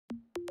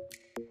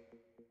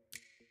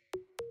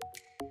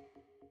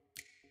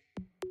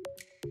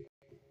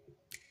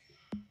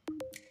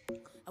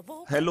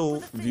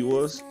Hello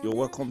viewers, you're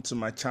welcome to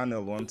my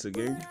channel once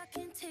again.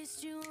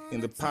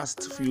 In the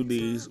past few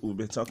days, we've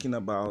been talking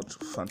about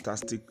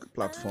fantastic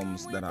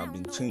platforms that have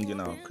been changing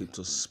our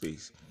crypto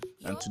space.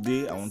 And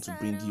today I want to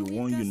bring you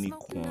one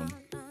unique one,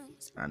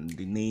 and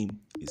the name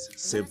is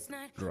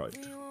Savedroid.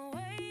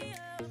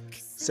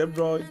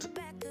 Savedroid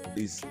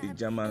is a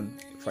German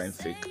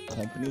fintech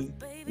company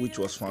which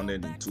was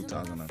founded in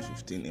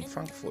 2015 in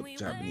Frankfurt,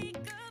 Germany.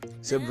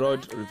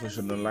 Savedroid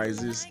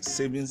revolutionizes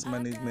savings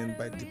management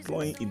by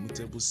deploying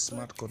immutable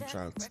smart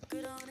contracts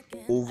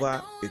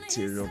over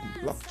Ethereum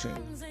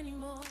blockchain.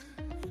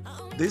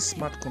 These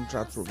smart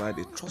contracts provide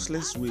a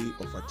trustless way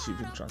of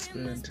achieving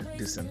transparent,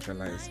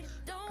 decentralized,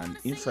 and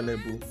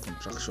infallible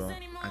contractual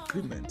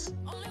agreements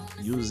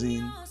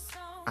using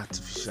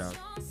artificial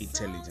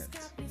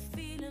intelligence.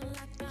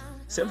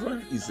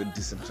 Savedroid is a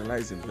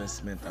decentralized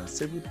investment and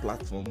saving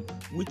platform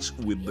which,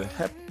 with the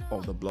help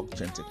of the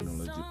blockchain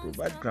technology,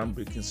 provide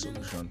groundbreaking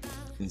solutions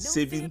in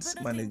savings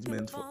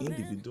management for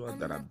individuals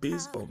that are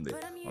based on the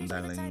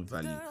underlying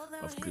value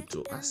of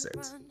crypto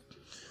assets.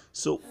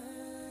 So,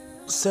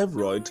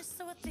 Savedroid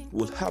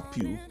will help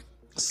you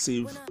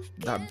save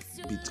that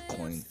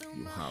Bitcoin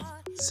you have,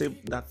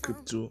 save that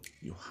crypto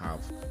you have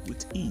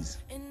with ease.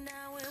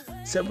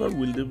 Savedroid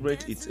will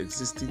leverage its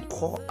existing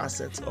core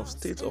assets of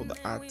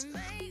state-of-the-art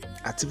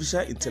artificial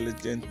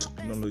intelligence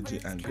technology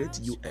and great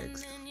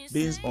UX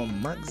based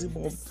on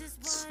maximum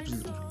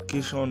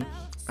simplification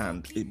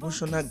and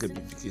emotional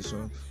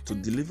gamification to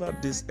deliver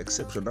this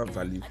exceptional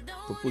value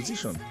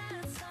proposition.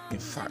 In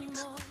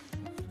fact,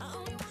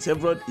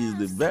 Savedroid is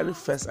the very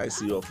first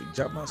ICO of a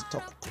German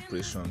stock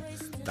corporation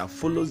that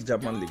follows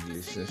German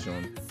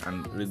legislation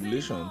and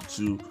regulation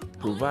to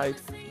provide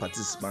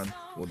participants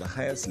with the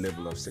highest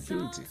level of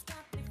security.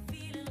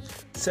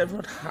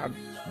 Savedroid had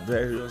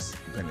various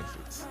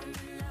benefits.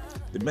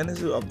 The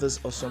benefits of this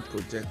awesome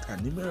project are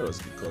numerous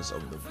because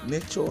of the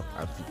nature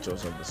and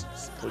features of this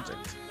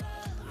project.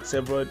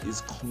 Savedroid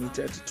is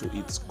committed to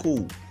its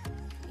goal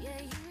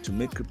to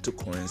make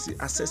cryptocurrency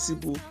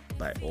accessible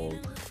by all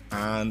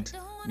and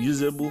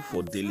usable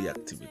for daily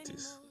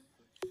activities.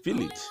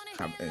 Village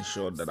have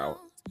ensured that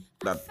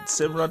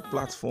Savedroid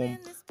platform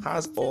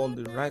has all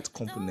the right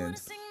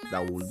components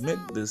that will make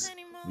this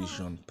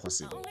vision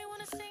possible.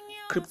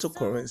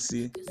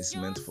 Cryptocurrency is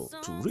meant to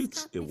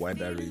reach a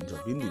wider range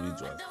of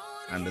individuals,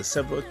 and the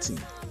Savedroid team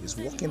is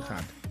working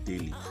hard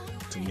daily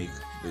to make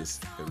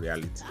this a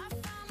reality.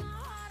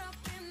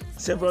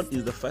 Savedroid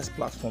is the first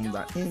platform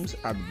that aims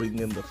at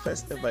bringing the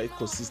first ever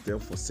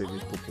ecosystem for saving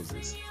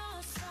purposes.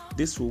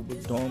 This will be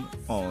done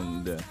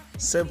on the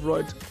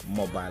Savedroid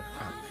mobile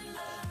app,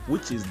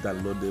 which is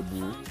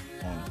downloadable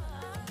on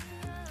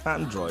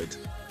Android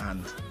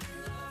and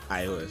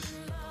iOS.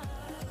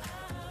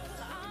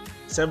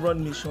 Savedroid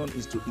mission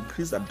is to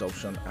increase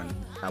adoption and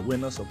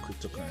awareness of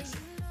cryptocurrency.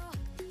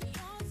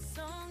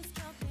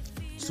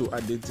 To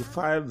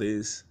identify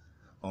this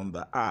on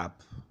the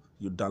app,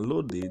 you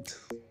download it,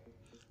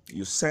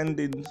 you send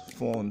in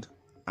fund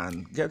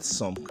and get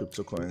some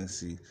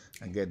cryptocurrency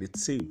and get it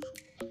saved.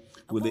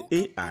 With the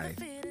AI,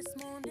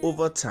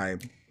 over time,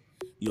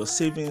 your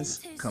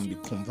savings can be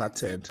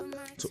converted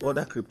to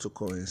other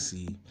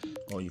cryptocurrency,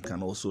 or you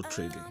can also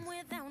trade it.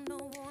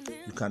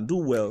 You can do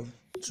well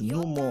to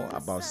know more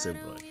about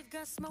Savedroid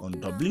on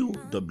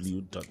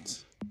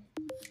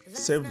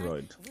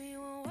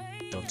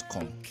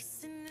www.savedroid.com.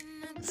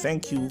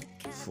 Thank you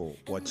for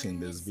watching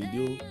this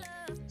video.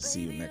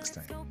 See you next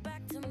time.